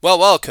Well,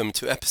 welcome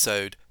to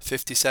episode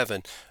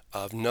 57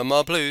 of No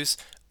More Blues.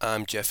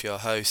 I'm Jeff, your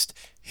host.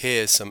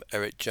 Here's some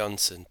Eric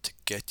Johnson to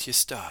get you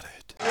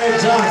started.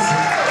 Eric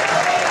Johnson.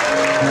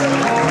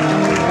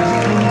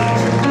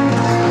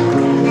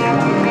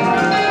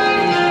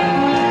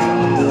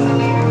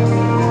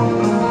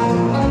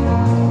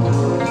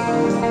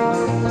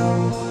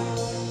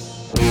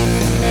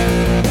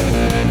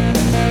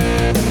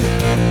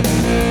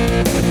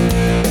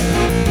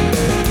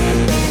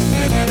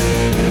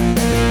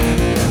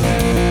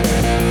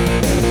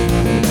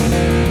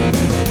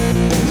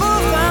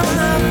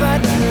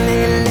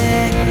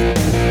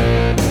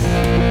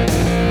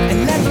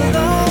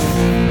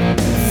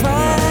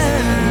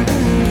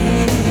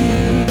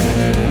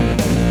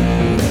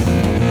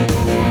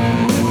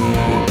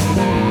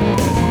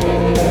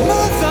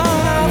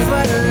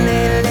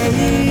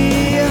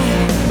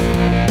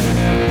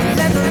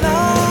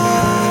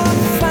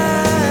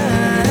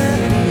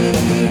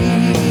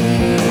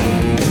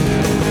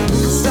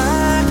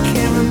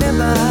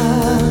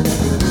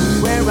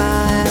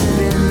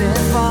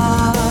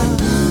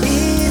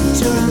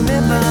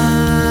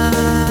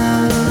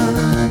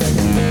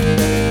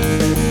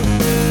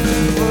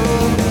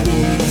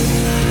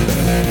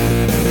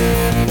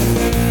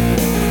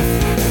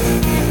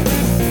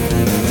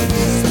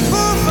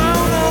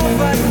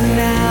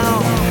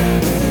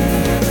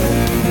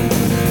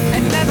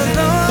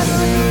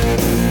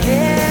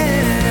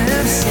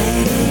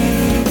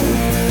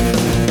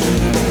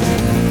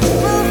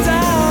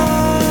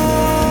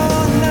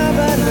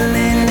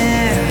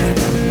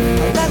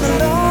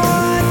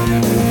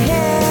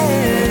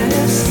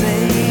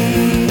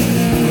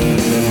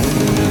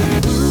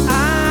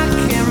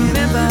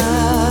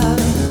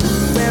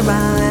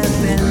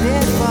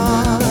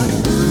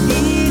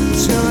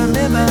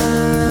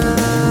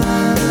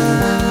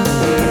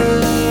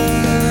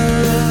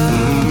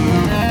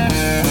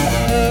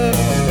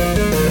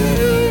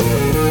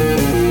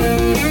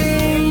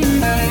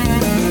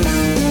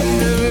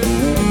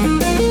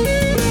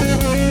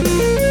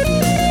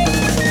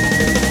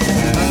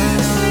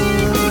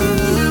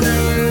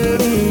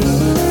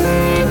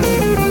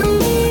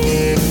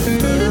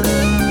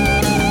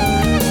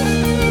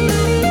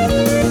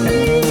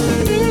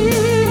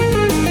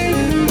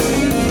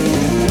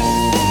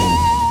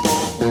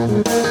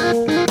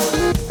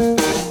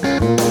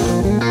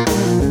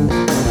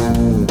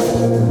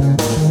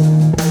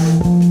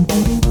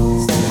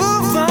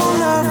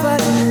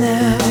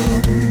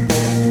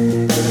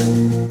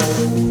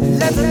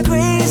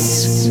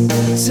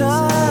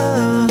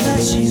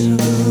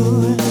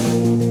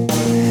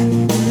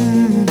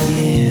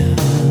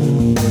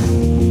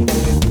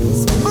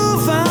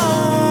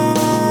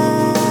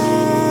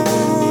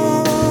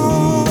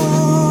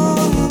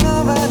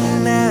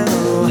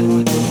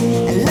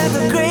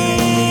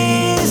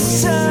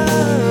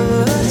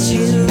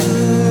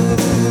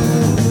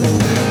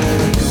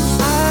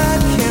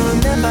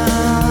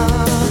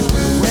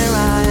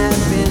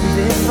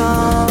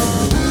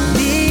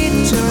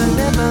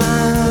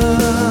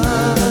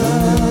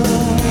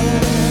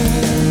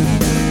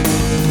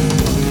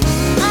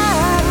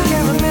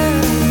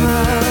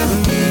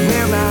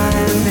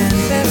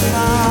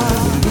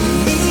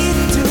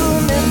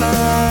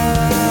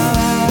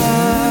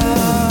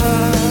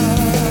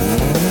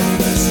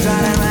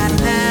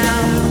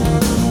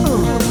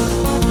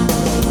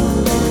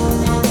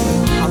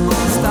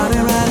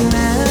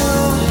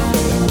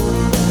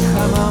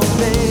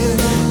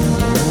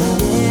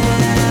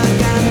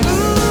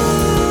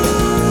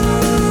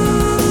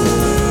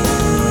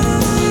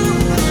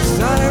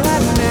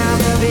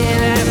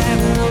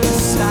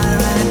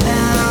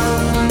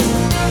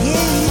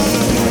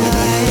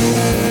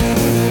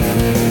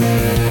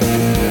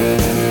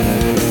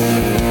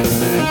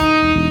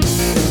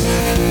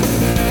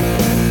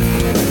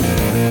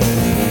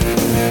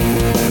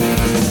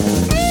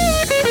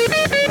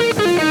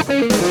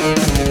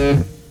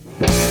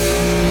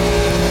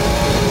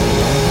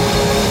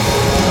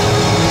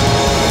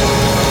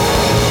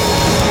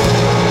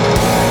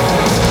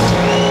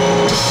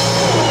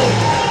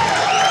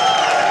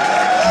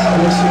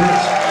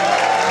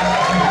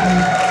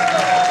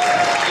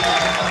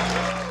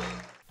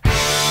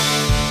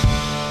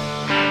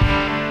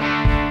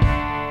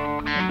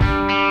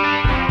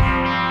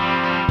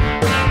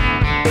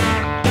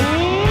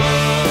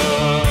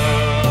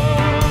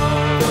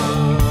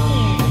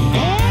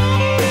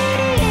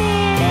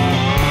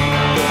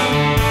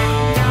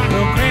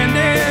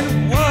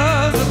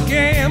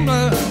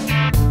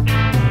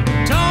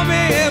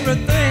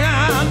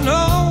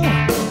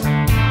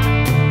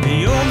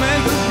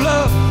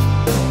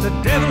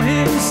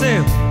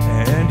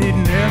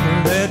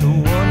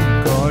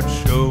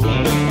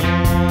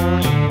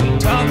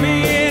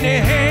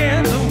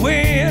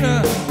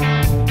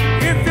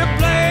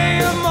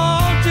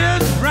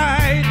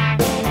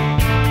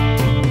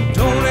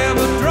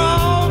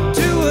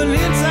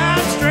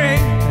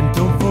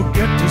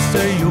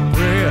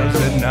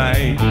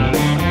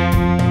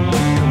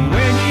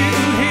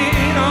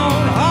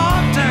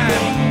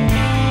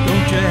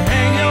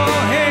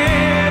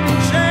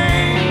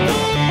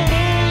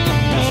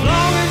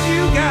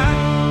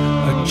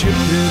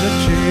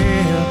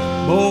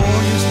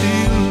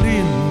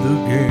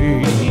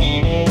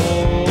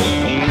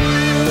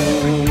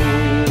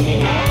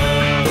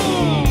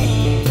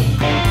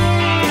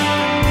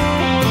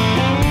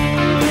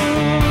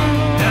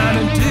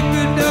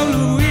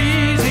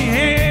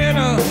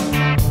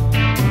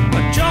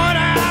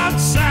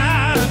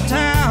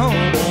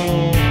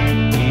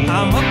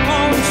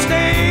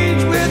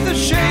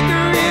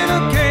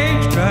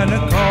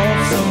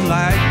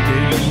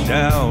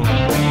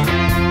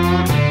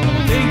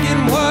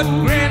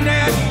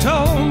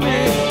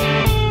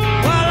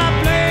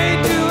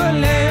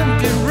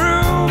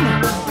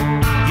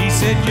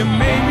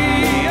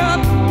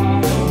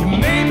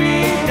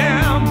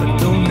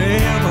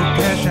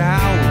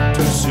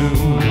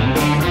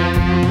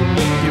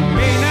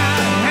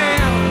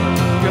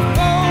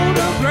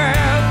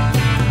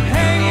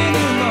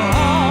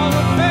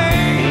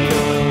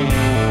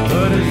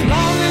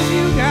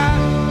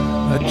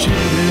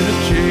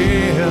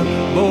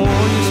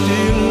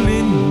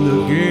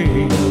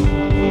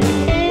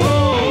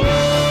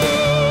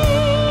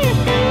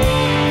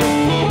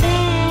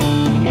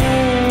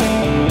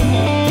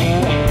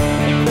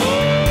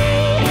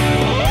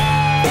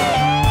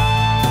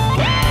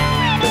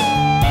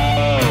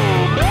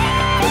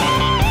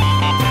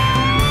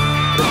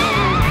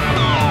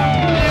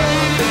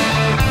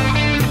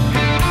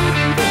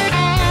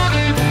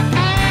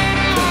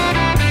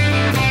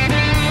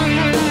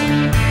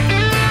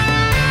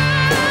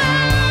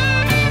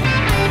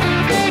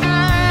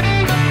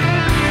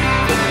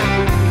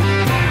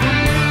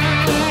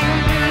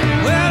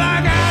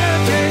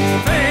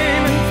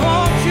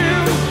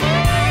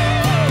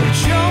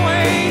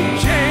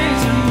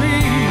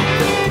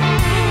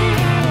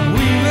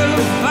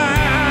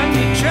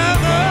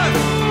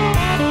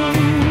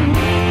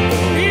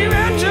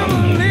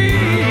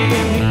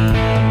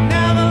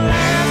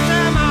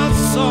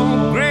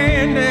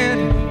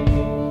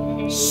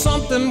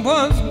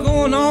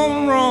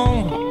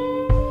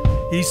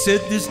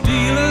 said this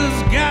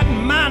dealer's got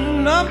my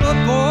number,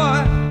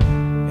 boy,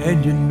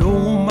 and you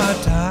know my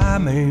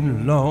time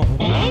ain't long.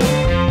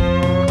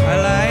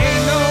 Well, I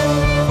ain't no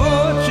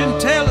fortune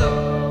teller,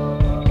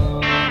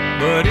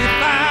 but if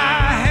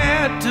I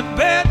had to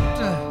bet,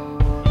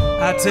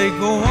 I'd take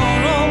a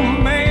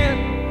one-on man,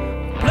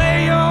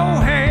 play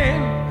your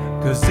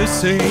hand, 'cause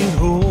this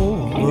ain't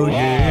over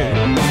yet.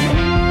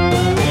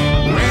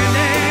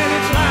 Granddad,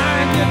 it's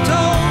like you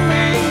told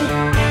me,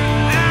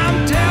 I'm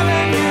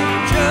telling you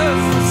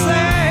just the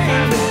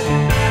same.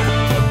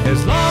 As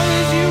long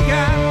as you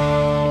got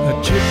a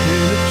chip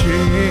in a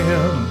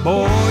chair,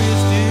 boy,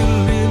 you're still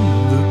in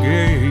the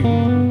game.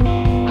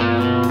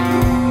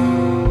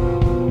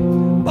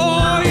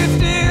 Boy, you're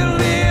still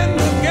in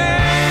the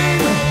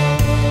game.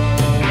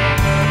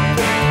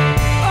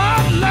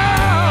 Oh,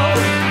 Lord,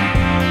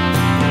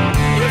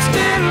 you're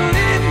still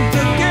in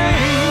the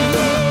game.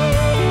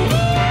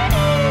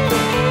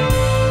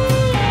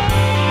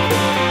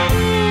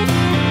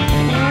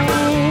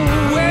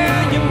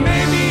 Well, you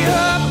may be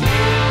up,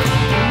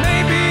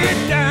 maybe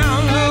down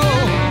low.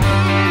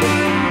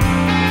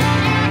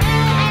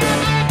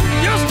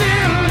 You're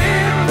still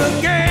in the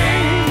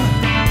game.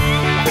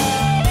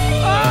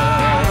 Oh,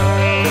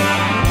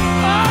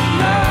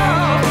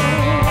 Lord.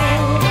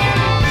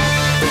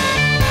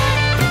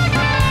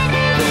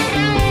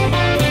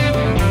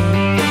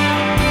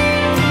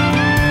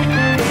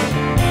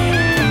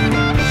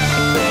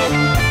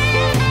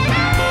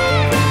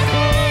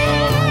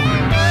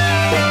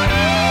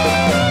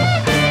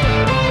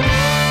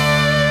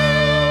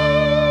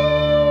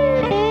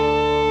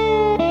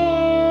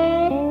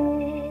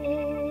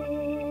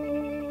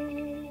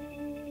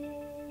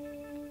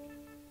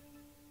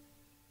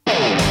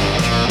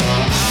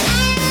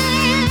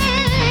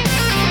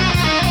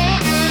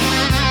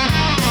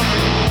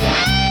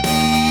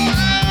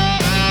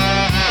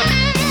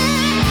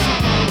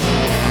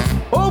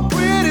 Oh,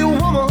 pretty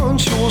woman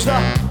shows the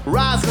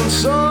rising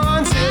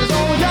sun. Says,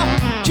 oh,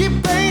 yeah, cheap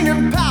paint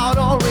and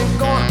powder ain't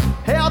gonna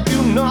help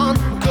you none.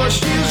 'Cause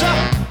she's a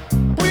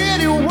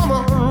pretty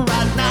woman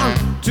right down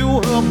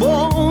to her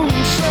bones.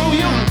 So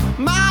you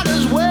might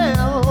as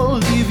well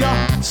leave your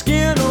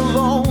skin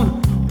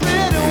alone.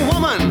 Pretty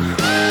woman,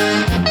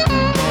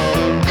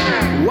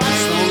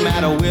 what's the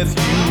matter with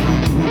you?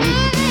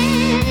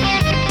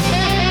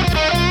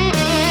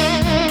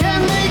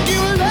 Can make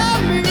you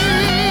love me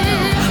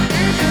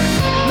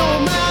no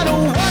matter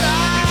what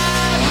I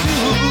do.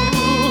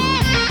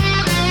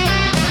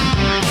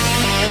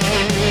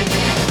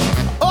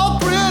 Oh,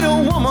 pretty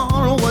woman,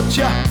 what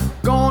you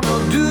gonna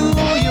do?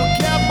 You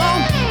kept on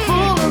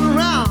fooling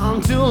around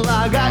till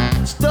I got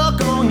stuck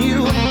on you.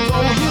 So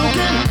you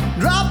can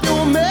drop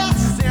your mess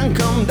and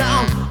come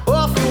down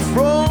off your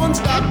throne.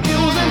 Stop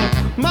using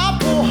my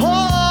poor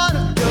heart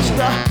just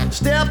a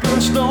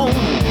stepping stone.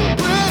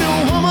 Pretty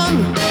woman,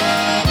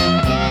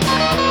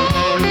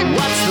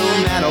 what's the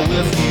matter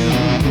with you?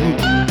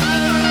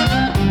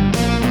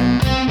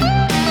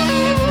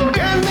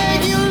 Can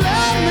make you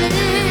love me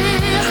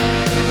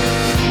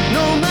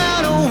no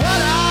matter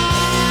what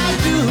I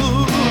do.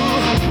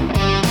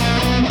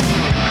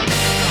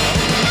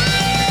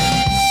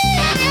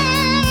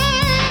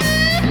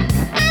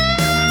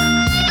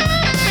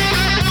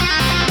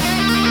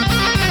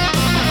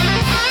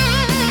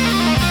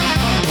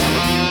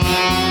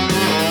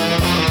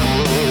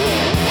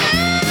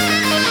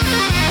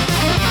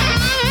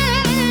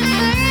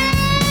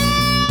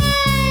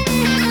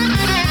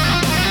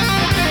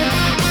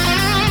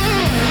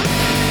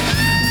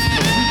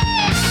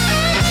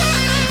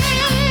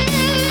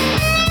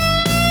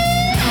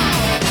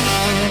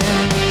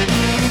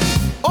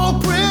 Oh,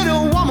 pretty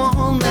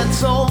woman,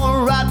 that's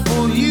all right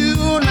for you.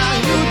 Now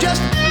you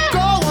just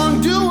go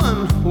on doing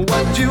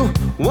what you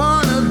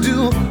wanna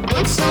do.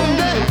 But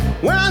someday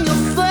when you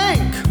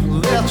think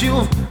that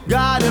you've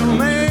got it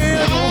made,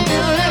 you'll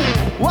get in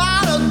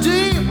water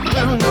deep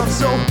enough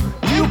so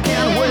you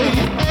can wait.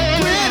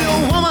 Pretty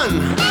woman,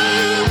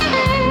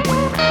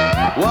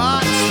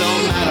 what's the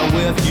matter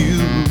with you?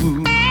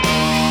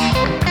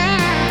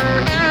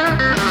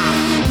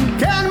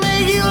 Can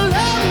make you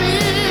love me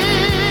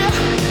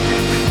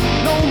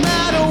no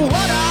matter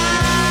what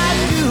I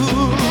do.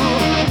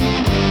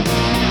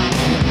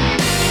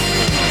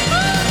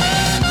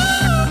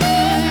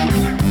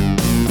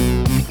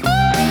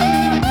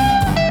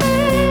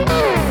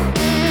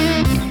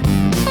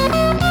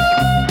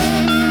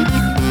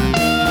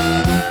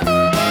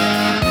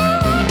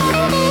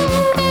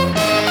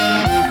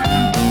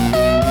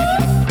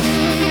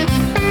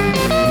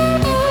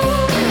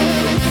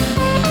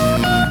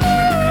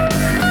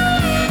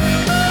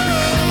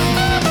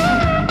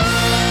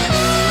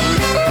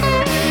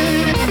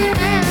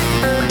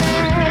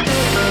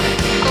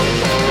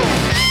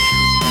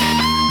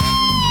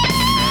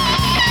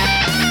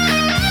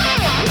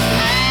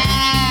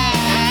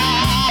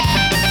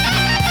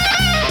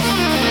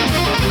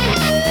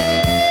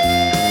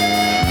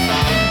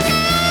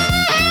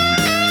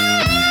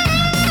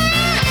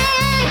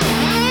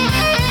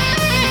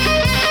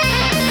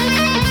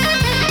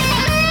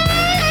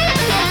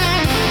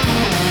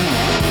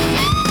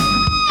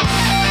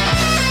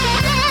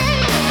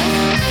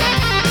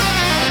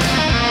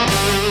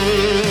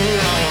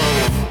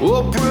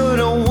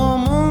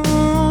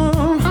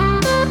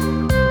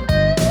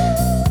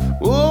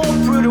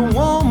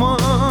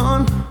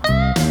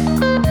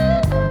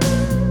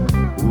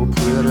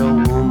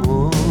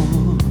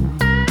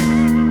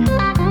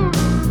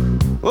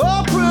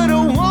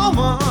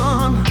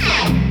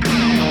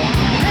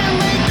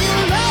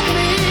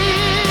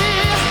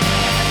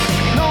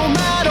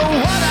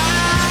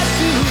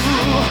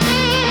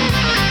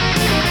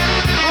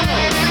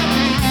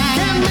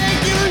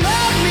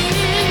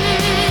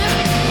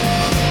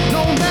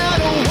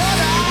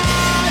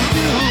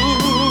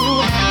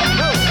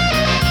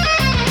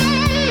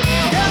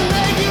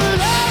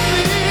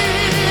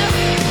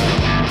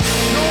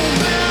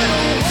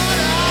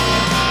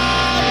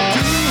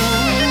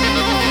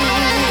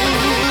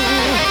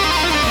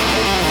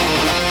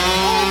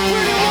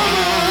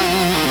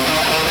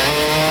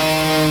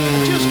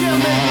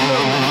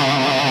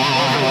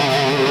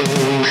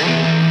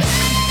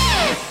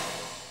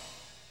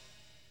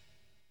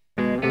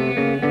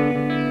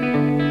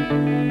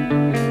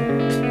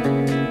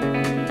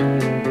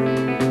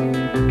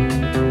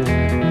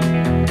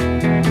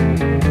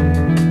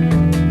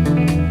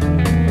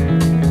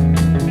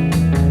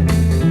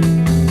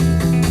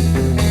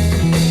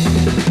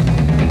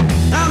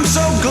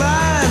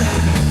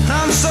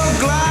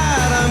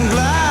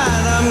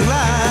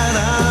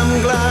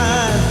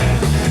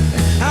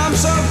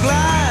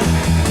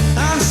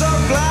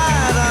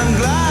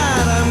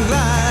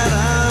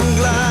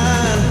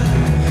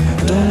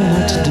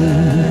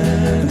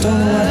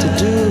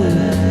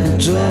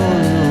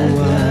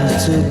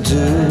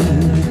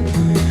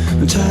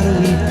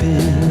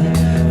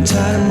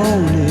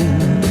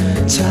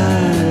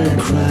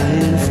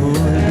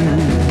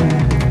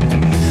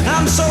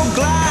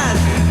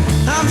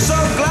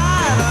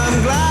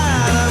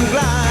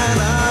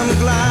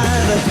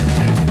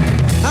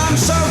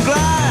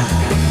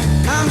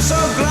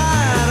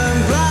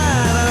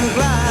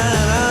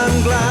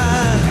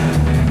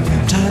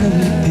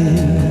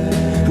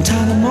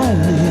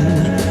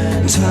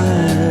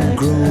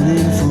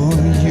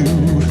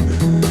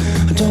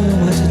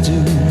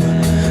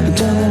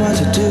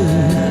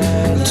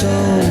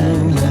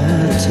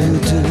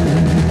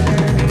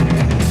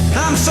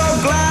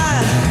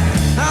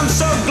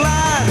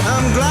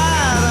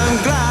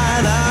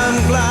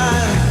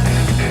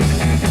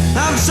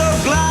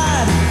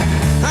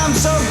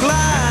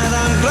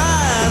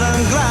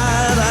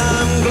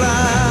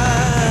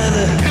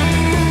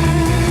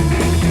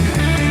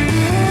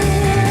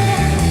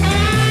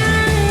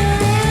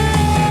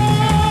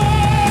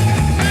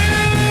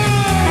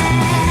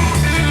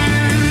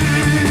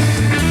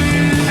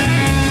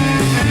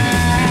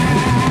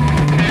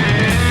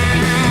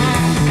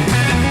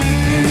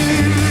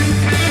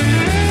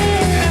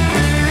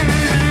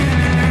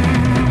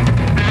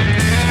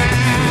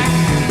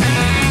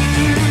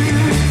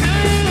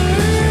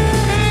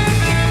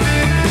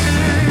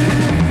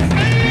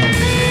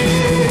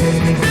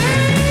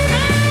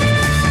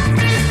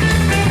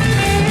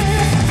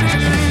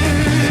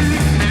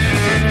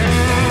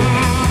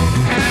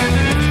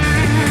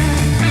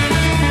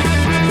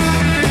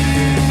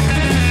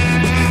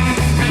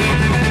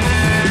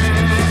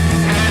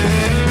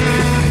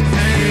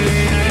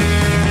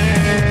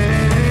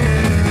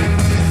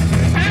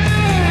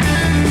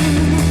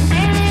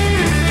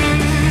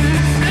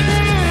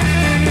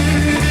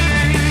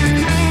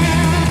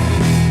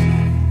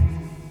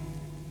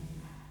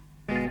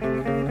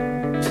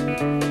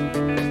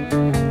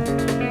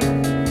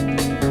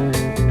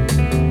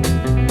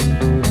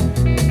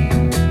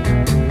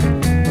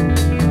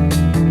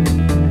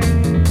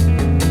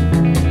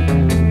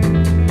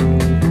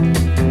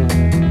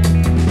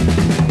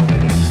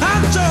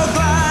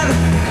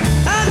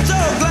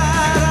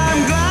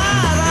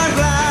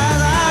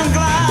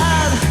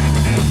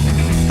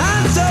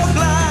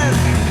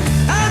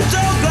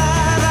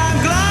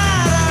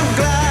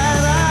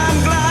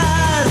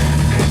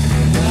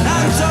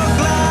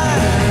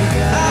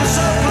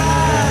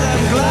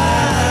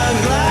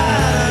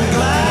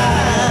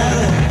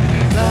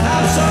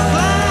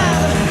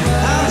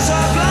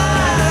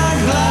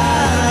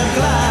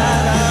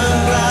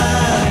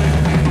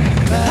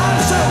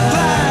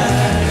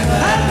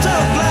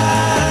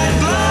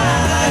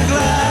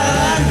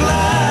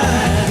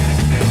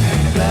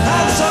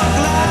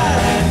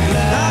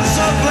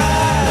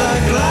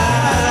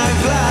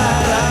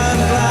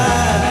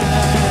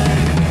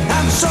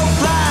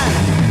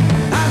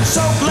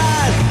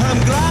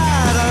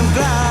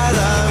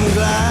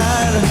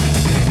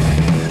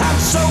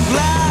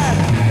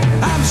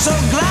 so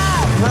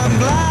glad, I'm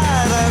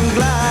glad, I'm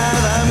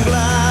glad, I'm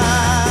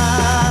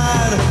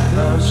glad.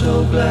 I'm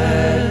so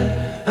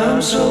glad,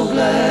 I'm so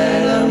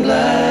glad, I'm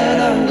glad,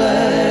 I'm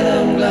glad,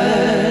 I'm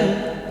glad.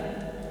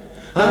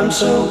 I'm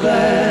so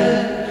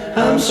glad,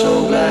 I'm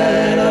so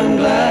glad, I'm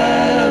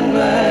glad, I'm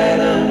glad,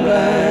 I'm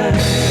glad.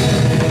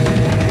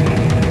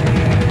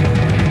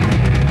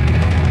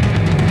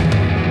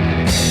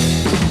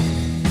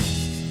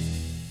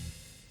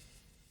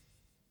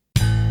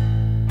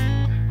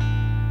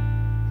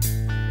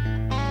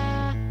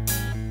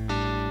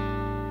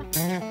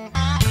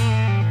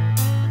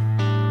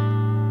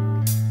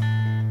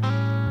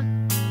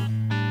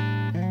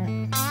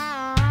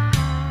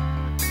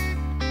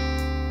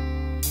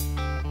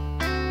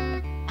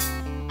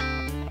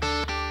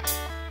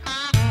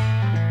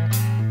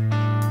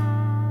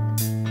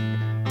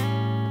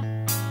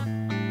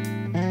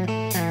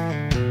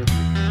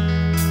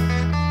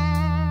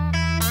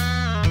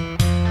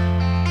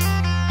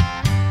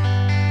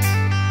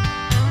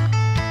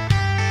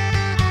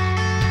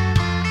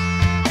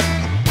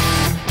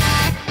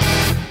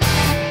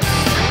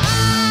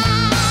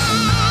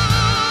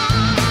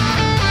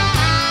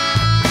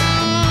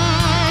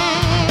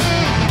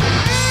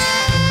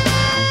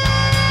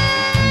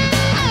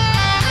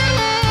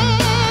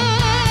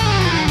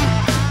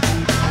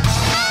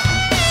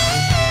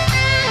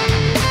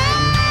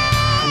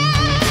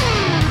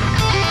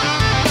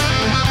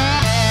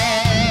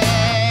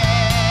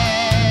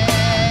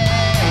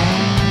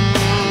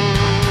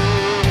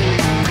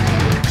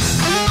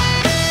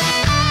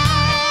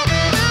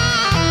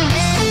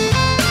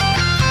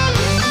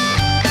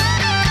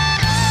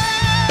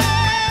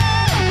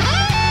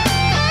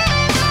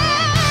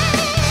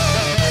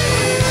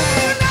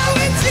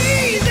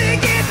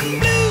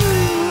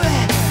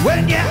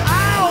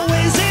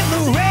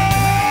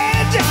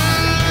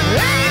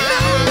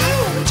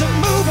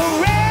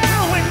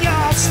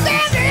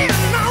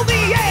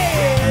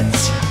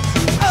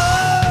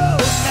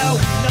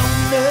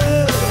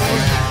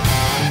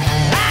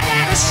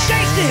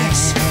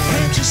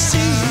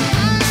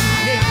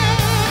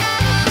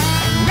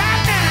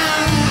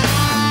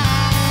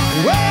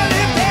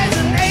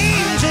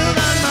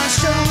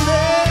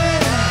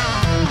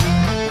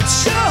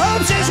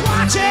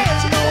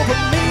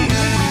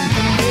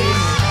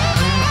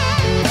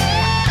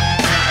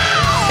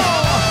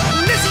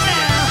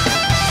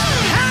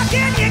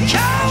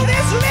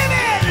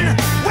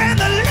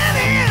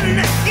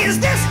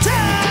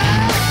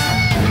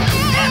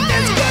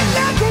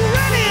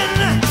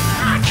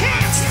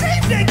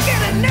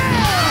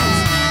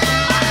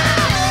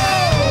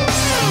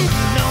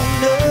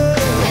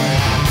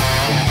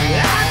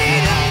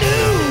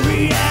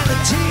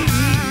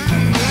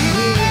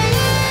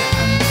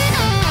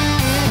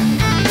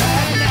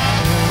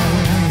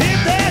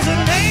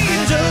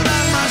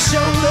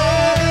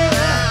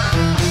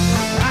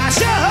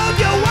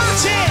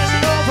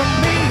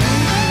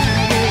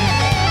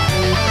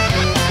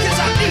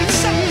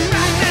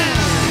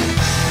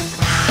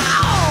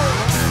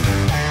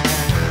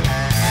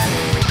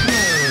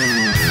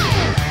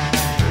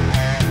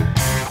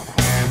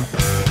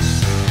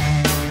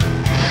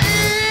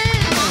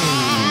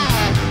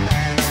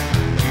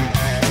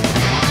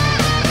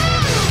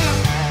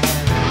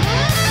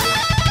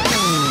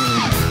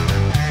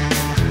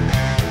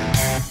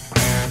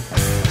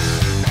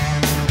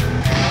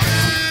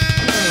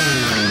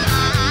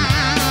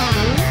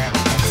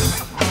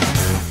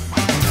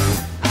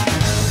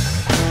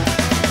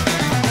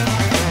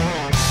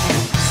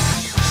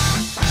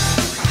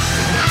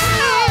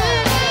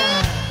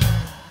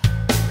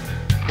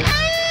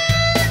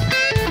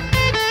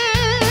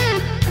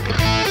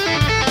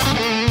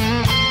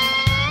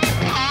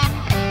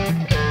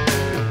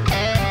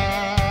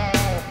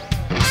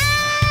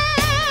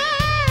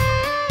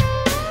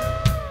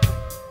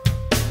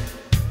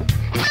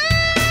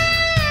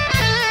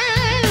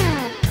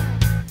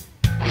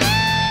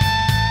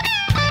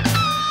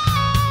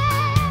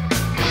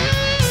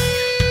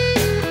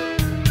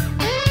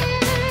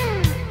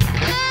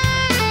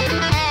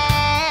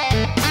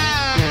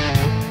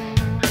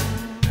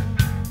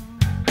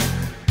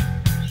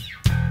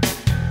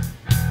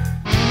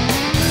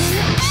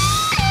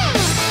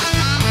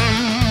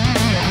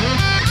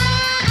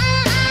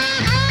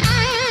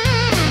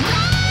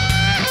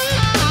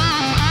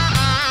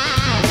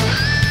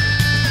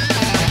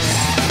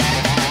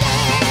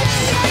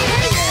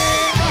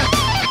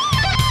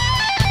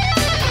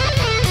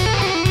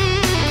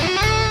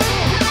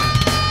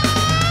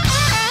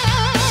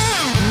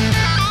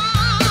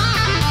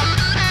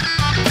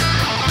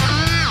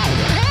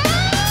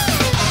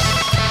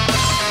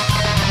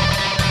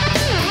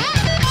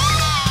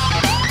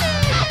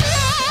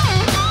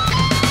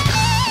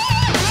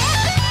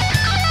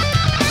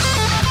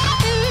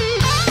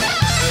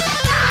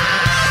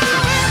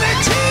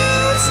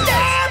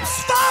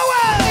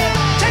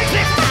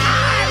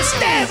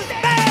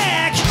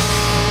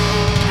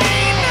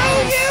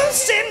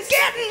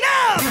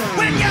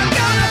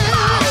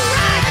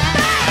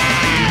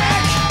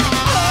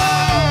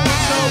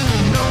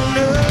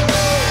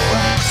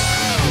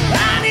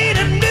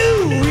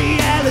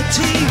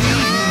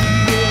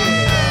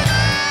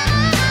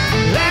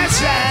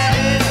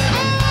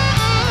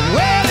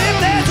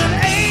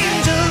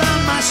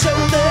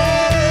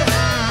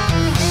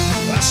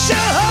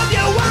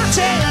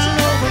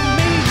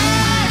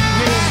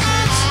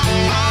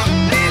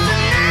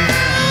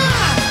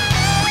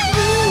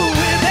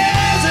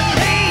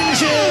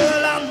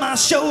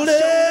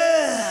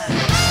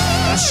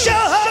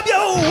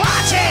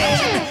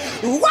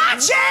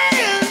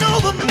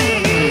 with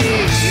me.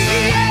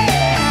 Yeah.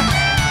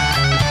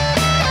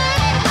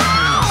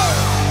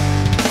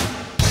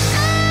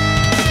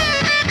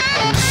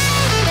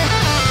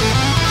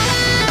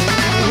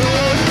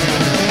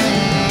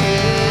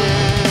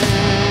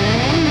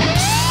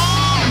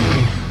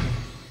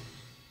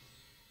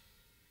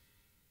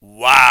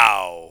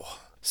 Wow!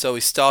 So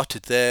we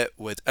started there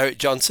with Eric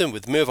Johnson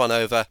with Move On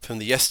Over from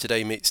the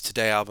Yesterday Meets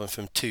Today album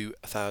from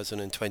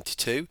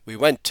 2022. We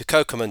went to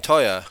Coco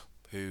Montoya,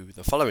 who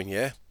the following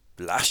year,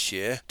 last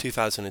year,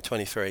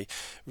 2023,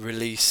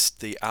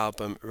 released the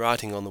album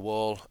Writing on the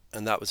Wall,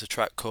 and that was a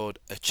track called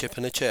A Chip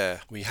and a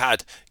Chair. We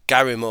had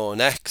Gary Moore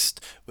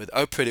next with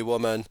Oh Pretty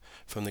Woman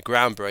from the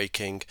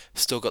groundbreaking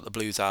Still Got the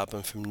Blues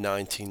album from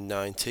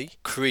 1990.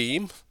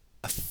 Cream,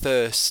 a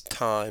first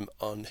time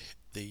on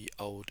the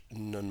old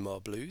None More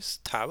Blues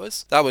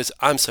Towers. That was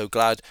I'm So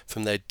Glad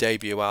from their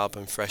debut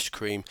album Fresh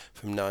Cream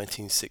from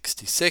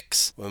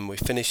 1966. When we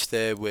finished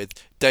there with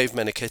Dave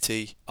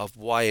Menekitti of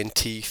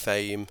Y&T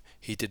fame,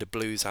 he did a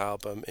blues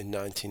album in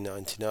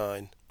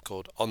 1999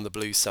 called On the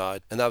Blue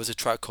Side, and that was a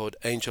track called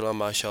Angel on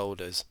My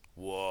Shoulders.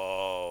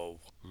 Whoa,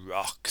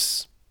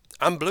 rocks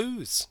and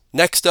blues.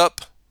 Next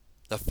up,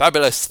 the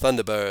fabulous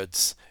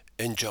Thunderbirds.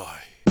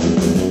 Enjoy.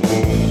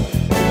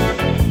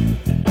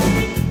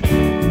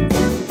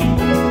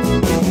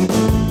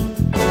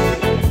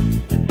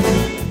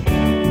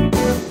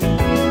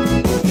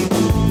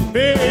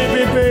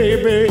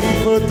 Baby,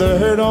 put the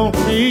hurt on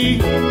me,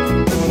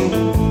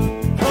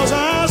 'cause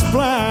I was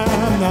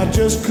blind, I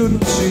just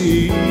couldn't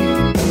see.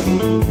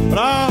 But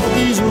all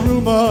these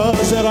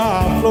rumors that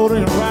are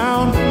floating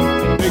around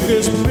make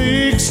this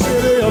big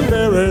city a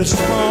very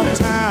small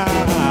town.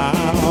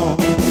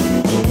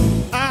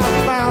 I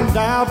found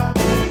out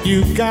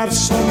you got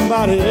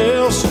somebody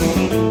else,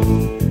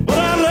 but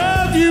I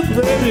love you,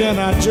 baby, and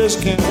I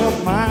just can't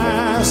help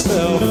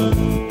myself.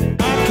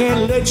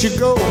 Can't let you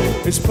go,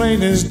 it's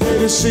plain as day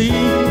to see.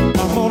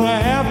 I'm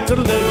gonna have to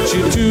let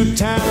you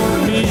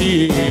two-time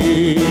me.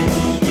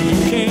 You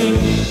can't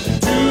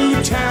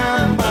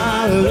two-time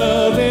my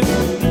loving.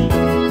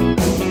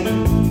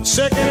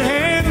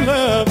 Second-hand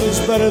love is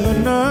better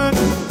than none.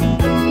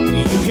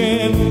 You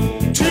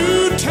can't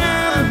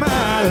two-time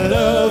my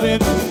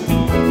loving.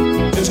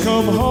 Just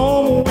come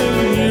home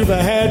when you've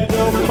had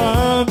your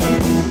fun.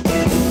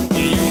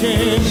 You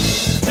can't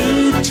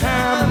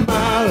two-time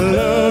my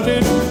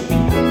loving.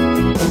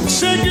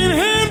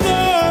 Second-hand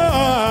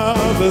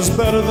love is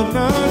better than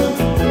none.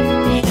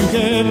 You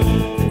can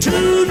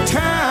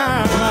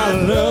two-time my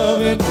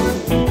loving.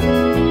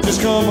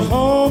 Just come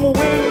home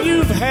when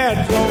you've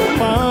had your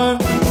fun.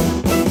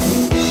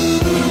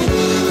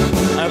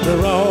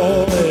 After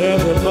all,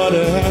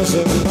 everybody has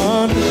a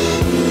fun.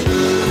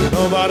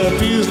 Nobody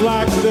feels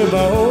like they're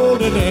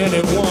beholden to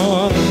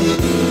anyone.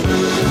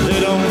 They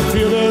don't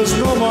feel there's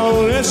no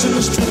more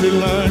lessons to be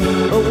learned.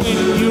 But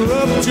when you're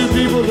up two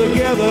people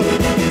together,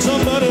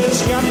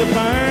 somebody's got to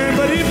burn.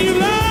 But if you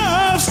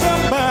love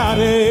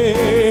somebody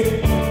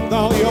with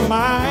all your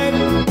might,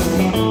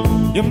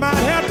 you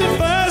might have to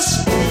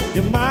fuss,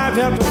 you might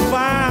have to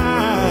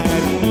fight.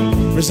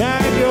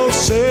 Resign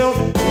yourself,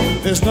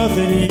 there's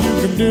nothing you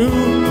can do.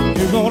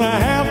 You're gonna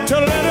have to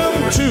let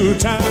them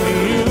two-time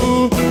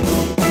you.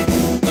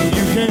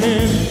 You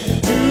can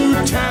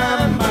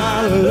two-time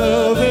my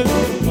loving.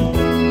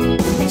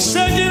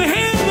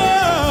 Second-hand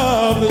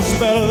love is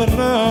better than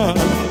none.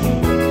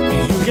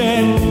 You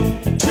can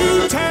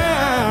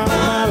two-time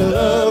my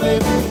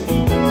loving.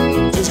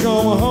 Just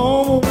come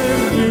home when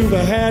you've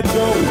had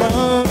your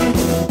fun.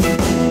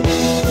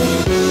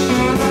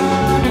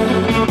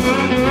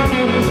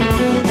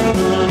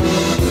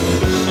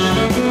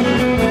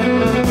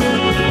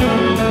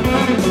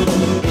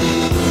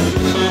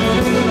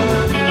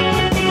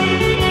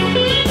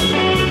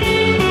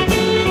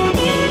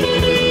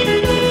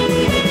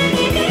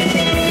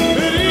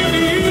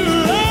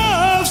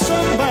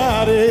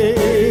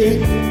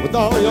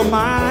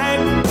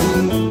 Mind.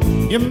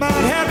 You might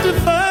have to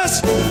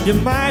fuss, you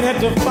might have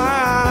to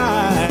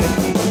fight.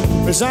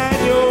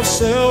 Resign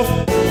yourself,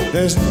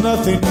 there's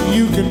nothing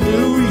you can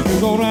do. You're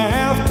gonna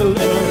have to let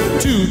them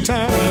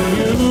two-time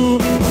you.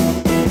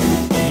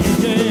 You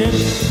can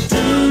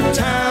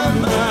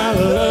two-time my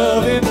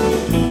loving.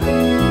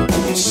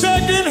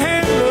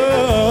 Second-hand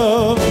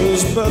love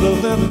is better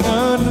than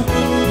none.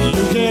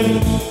 You can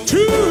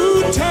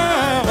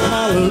two-time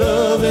my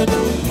loving.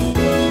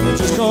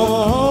 Just come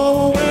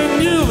home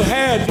when you've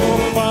had your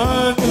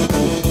fun.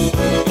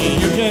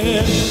 You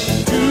can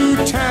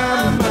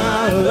two-time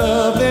my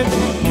loving.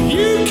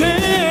 You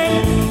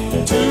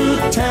can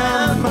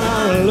two-time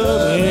my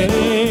loving.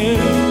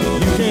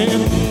 You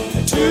can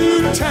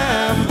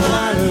two-time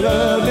my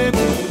loving.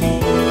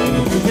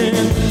 You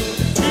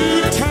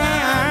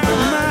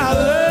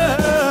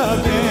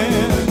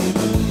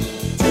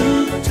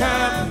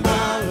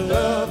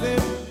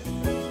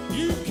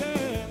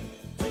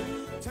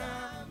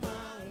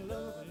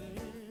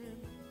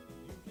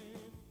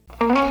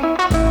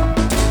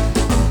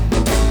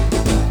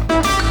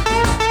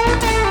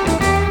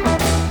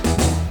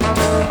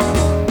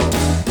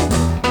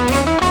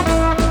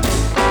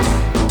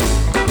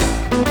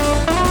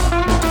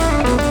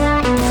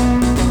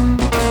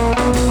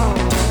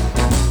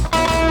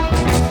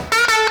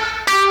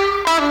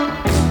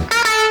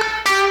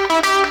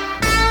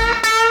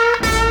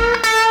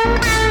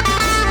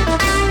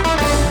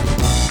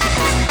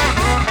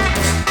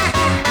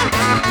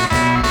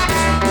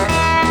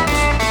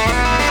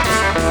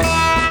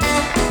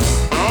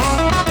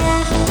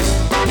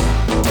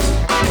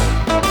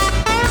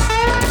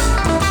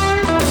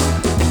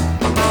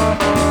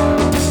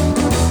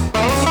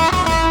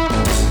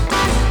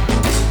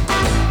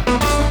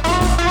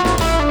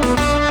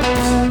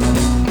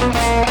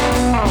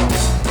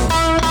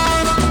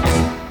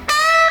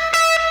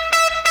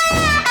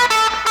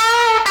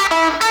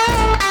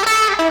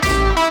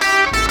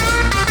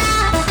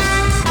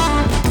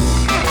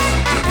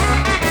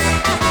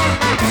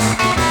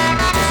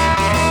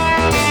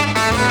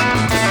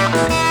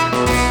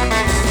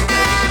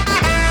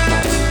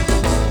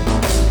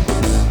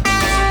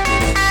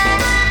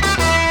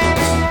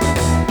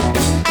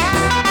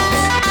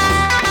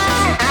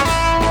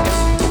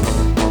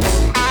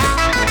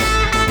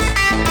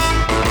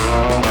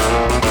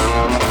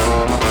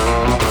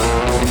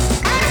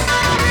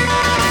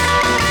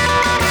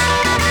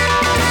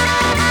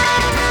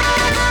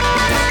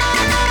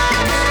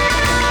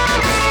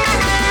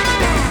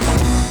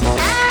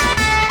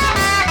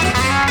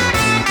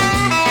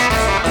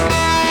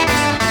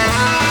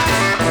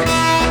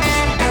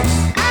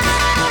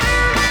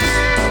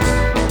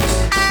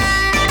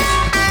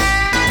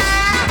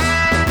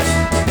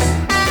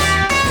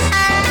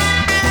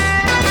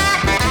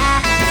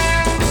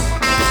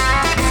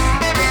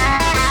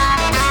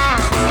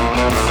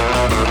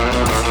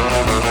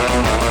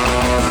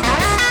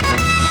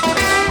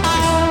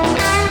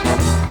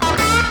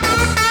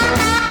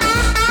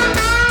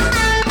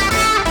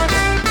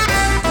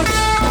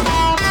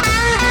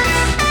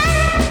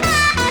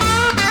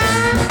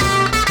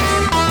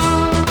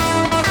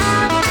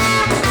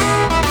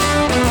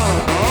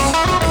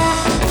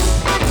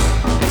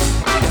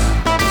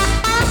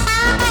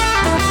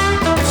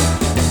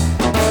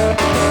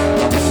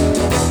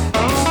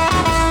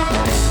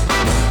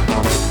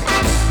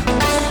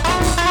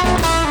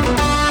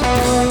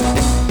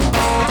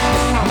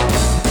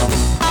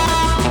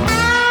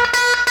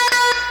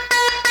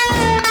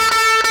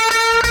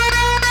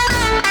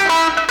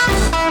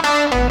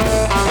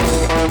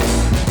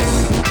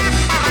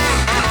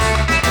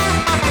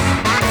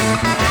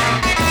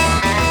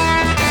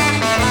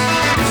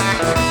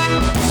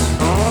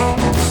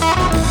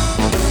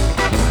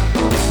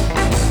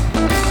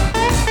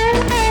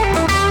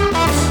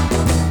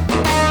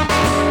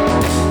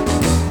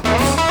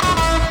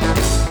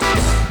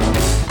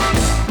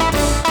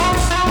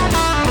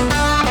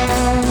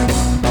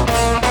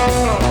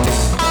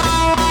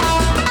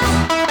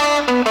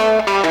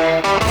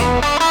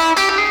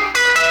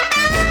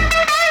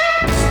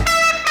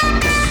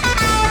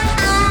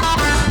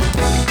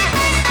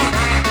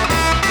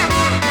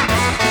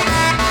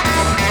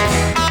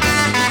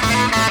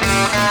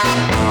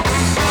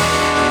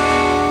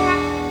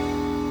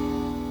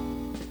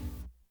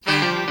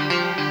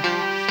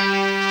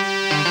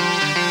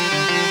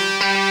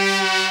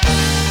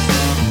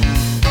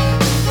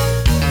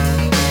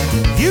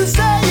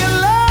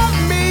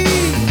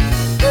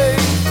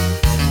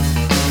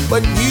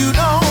but you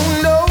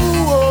don't know.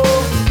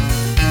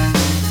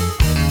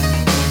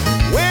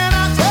 When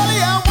I tell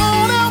you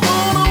I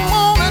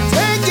wanna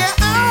take you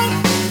out,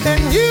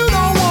 and you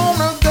don't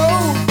wanna go,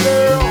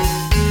 girl.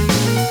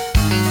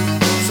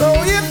 So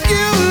if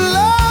you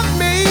love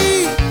me,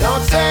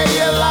 don't say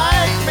you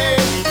like me.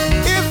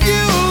 If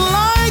you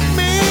like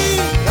me,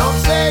 don't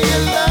say you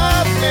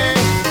love me.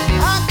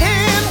 I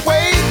can't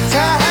wait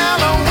till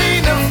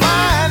Halloween to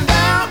find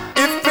out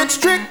if it's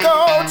trick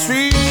or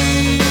treat.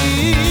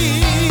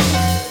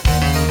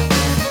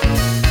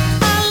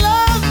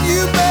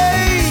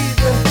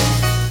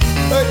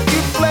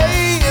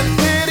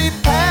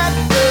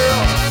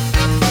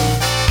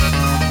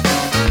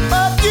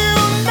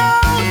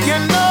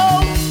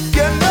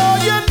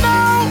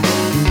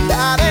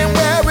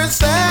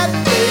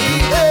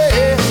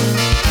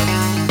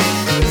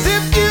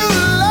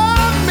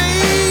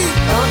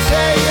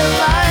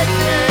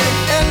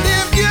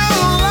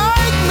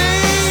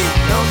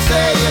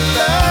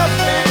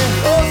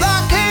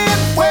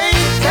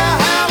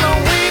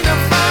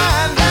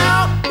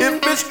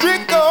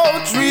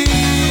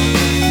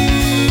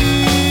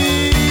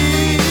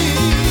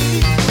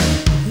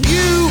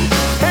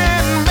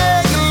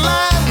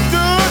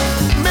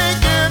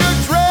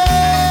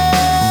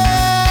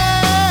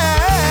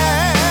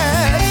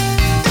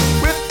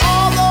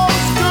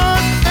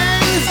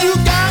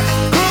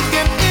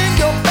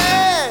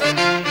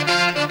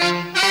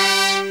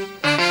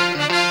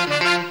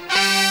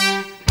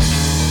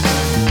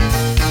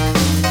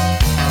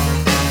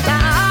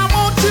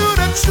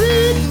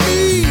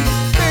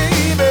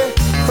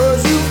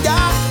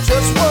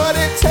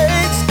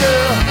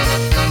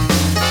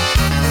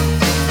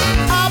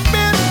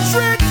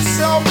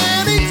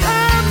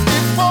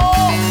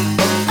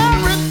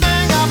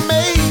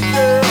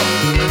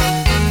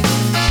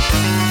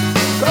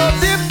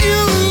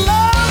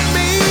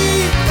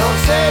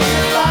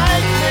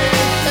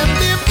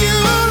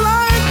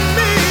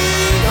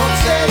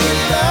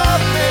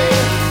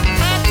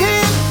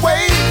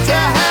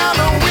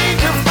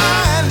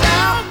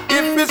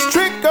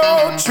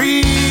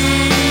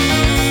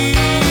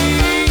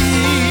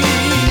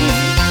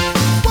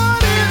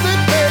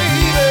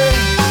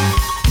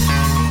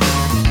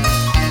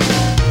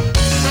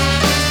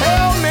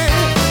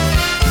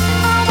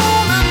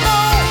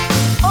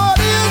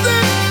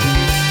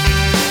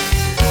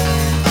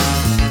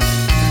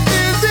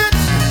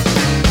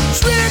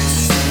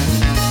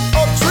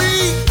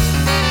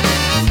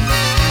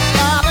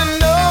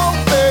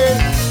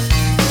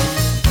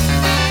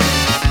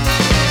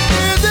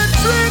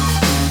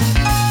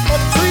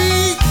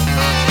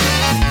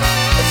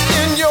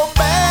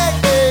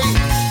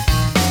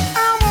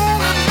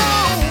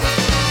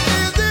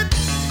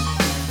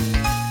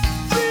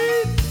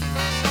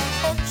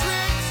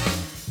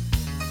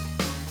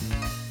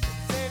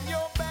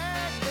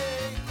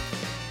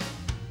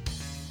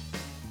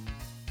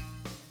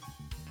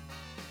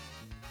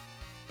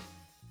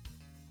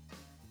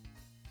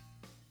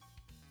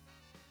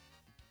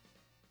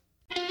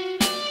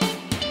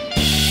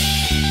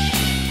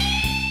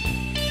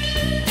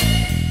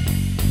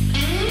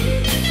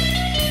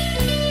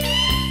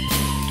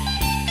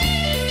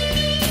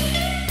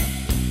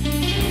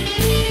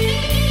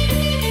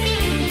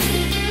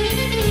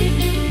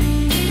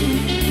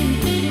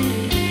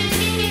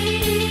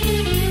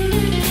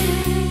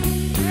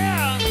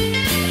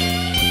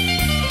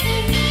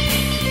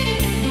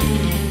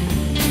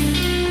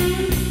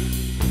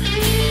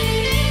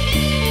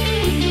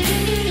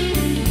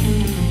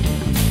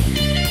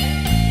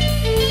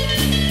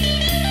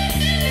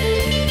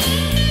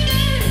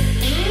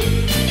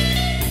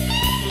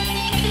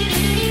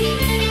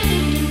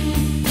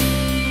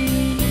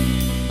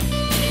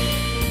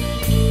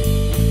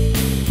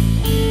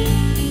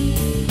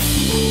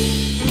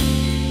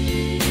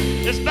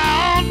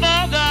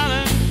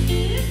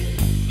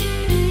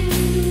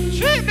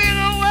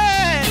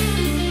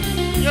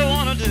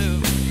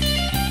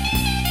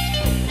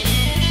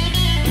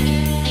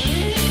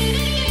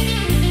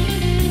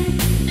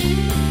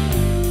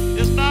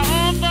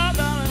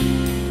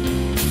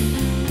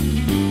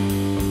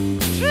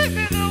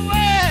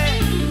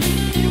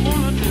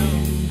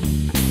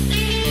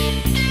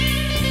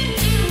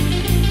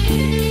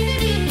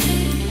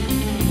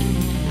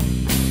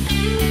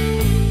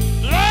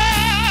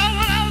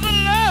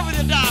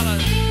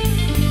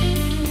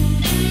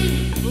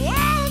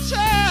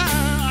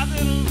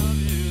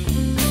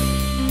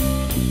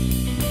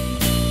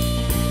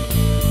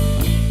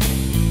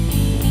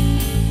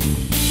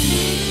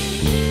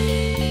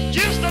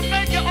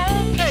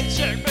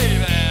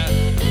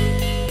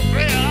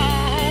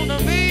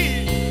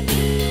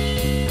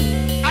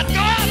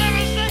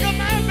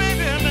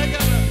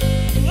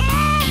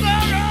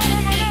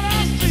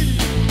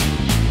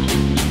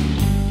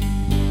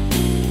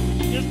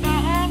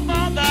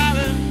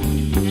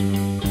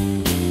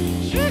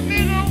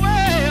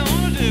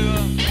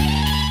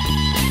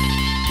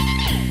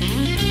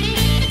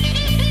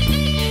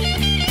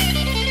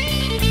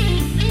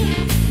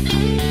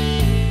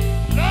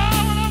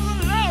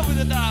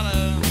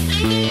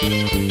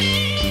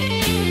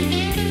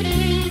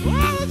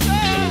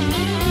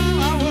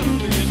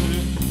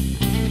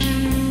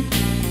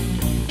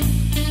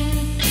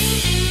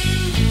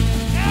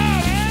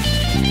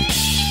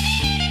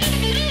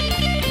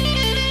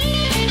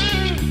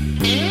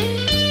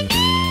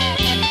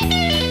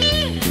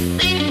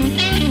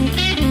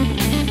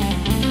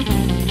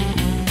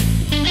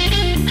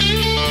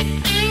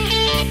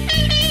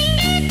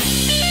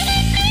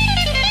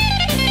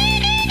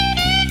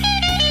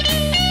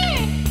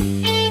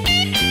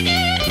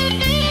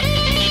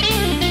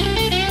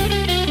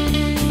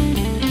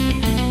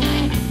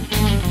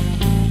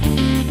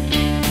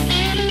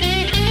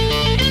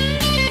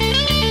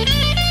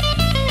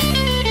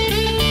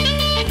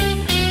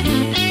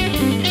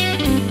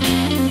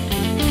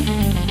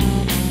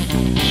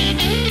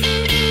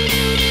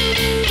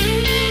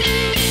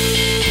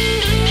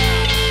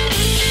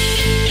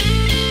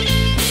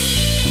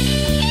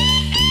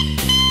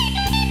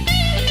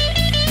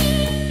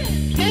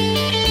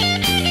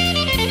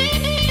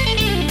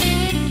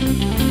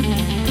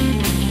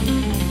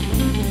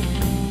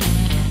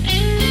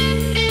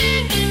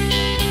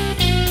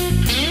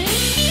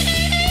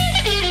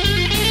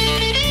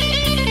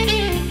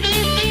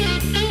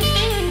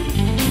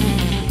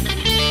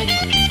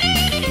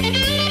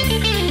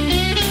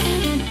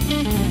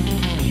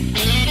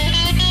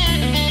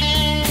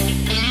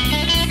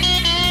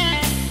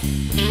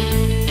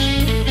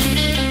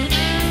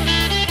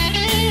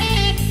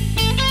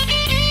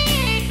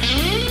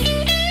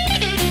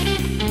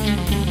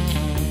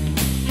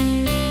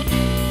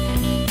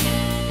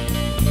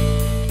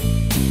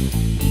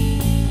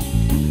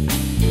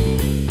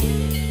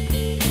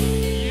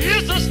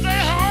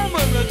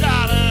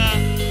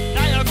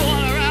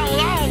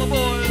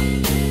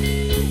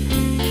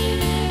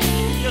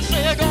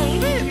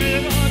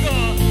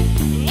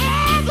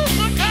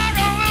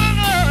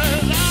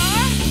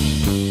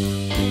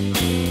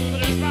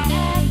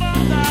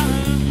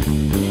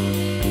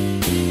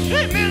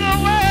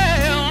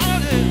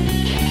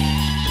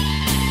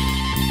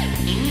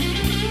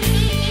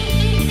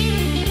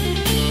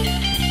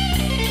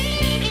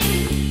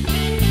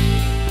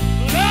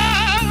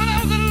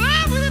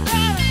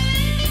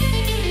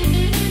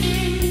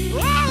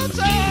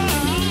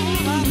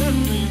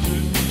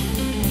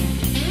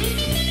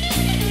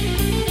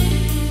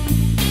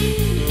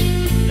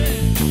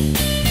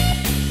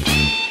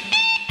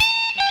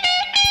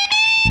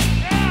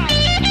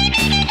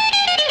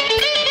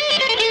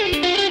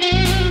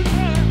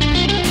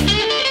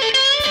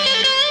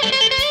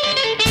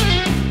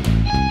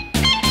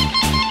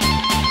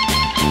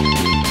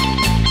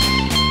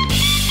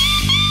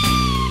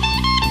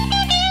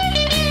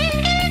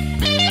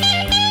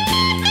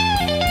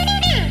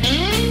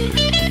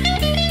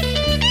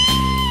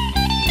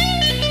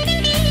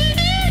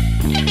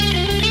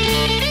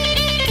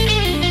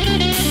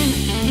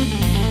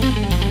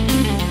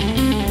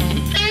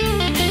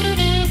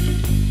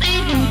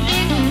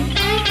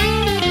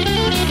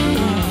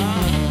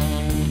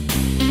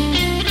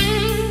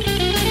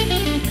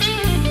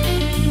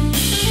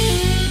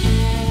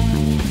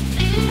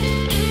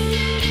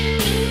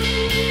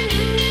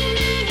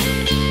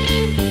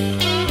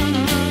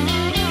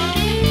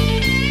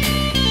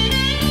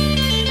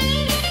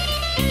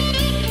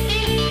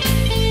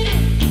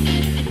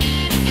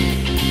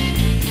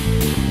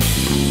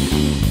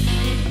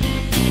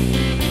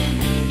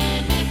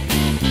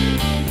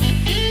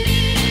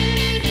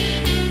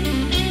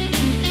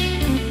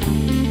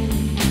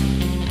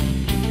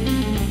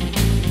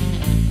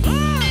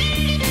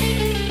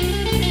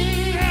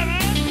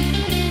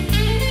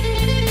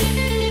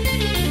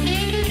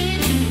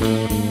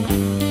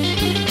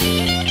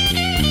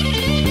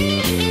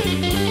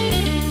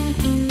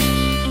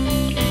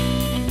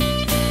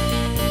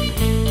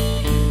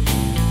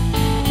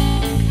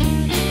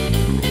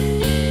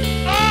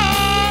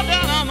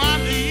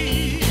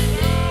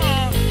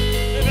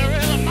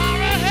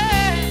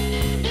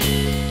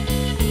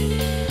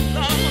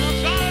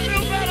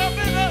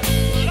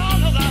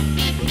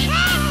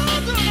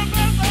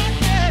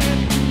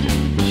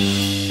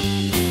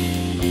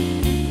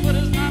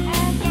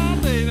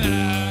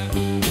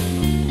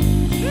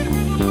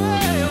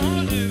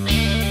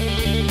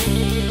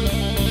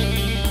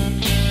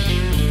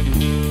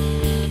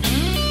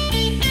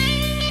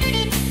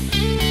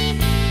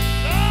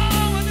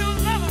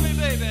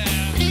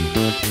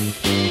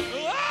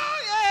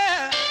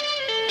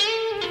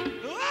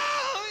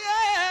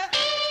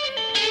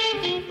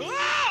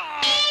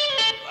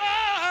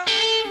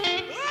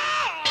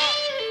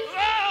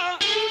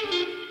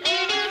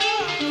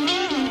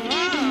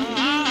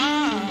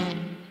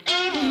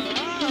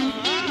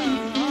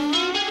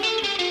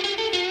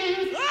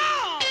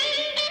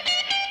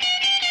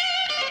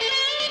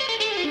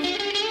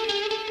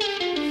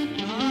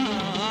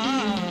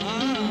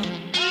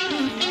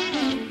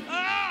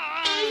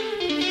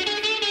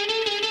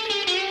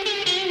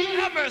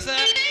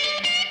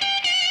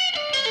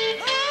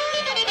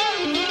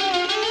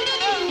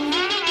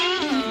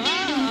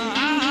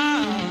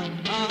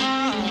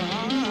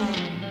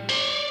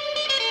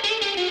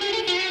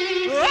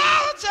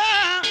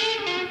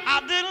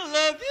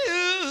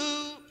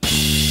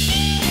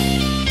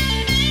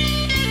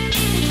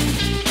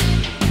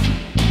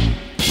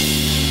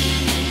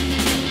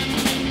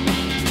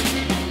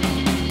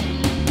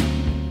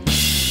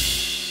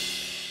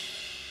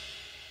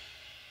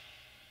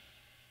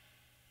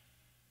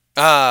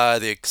 Ah,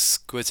 the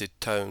exquisite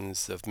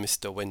tones of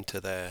Mr. Winter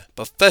there.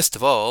 But first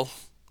of all,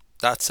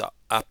 that's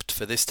apt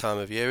for this time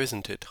of year,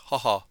 isn't it? Ha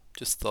ha,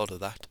 just thought of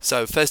that.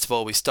 So first of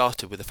all, we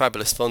started with the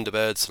fabulous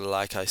Thunderbirds,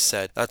 like I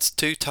said. That's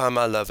Two Time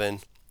I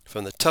Lovin'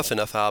 from the Tough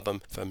Enough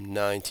album from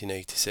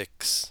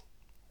 1986.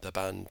 The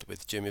band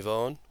with Jimmy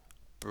Vaughan,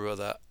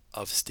 brother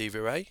of Stevie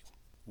Ray.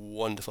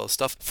 Wonderful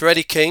stuff.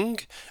 Freddie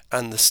King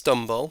and The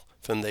Stumble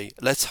from the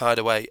Let's Hide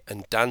Away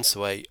and Dance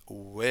Away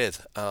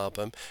With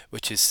album,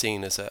 which is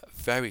seen as a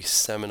very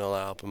seminal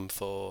album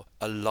for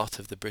a lot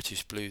of the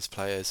British blues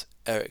players.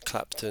 Eric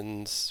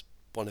Clapton's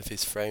one of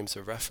his frames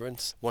of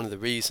reference, one of the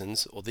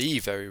reasons, or the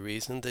very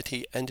reason, that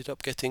he ended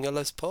up getting a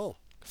Les Paul.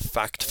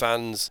 Fact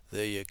fans,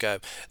 there you go.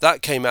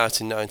 That came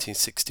out in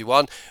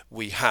 1961.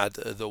 We had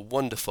the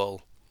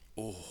wonderful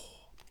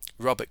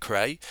Robert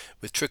Cray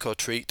with Trick or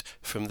Treat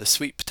from the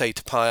Sweet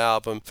Potato Pie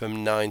album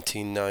from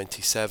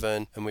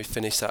 1997, and we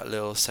finished that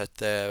little set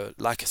there,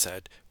 like I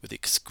said, with the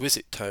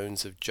exquisite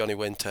tones of Johnny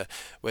Winter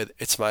with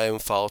It's My Own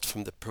Fault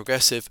from the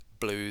Progressive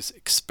Blues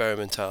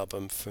Experiment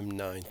album from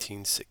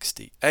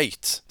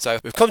 1968. So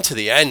we've come to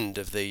the end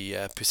of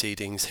the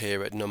proceedings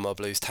here at No More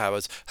Blues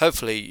Towers.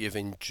 Hopefully you've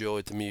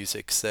enjoyed the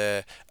music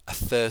there. A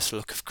first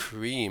look of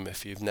Cream,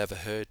 if you've never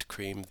heard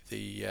Cream,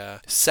 the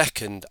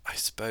second, I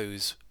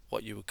suppose,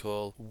 what you would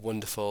call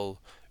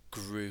wonderful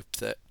group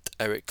that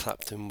Eric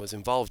Clapton was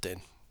involved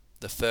in.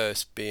 The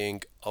first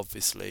being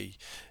obviously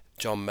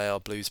John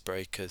Mayall Blues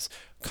Breakers,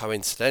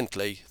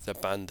 coincidentally the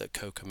band that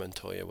Coco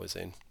Montoya was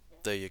in.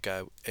 There you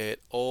go,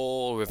 it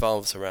all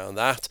revolves around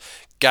that.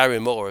 Gary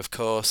Moore, of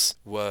course,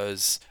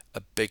 was a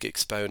big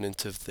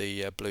exponent of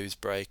the Blues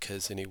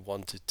Breakers, and he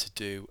wanted to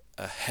do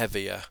a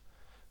heavier,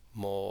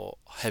 more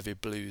heavy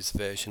blues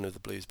version of the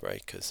Blues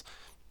Breakers,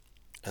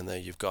 and there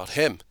you've got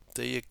him.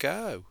 There you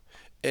go.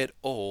 It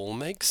all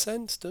makes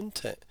sense,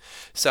 doesn't it?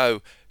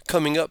 So,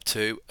 coming up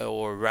to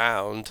or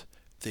around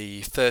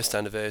the first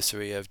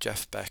anniversary of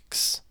Jeff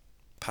Beck's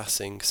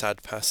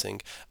sad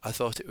passing, I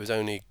thought it was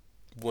only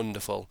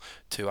wonderful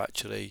to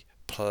actually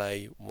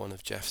play one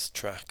of Jeff's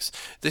tracks.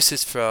 This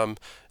is from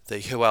the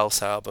Who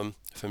Else album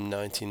from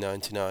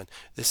 1999.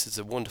 This is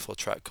a wonderful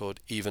track called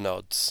Even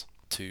Odds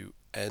to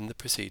end the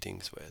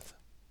proceedings with.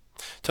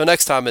 Till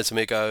next time, as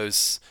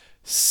amigos,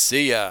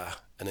 see ya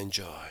and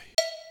enjoy.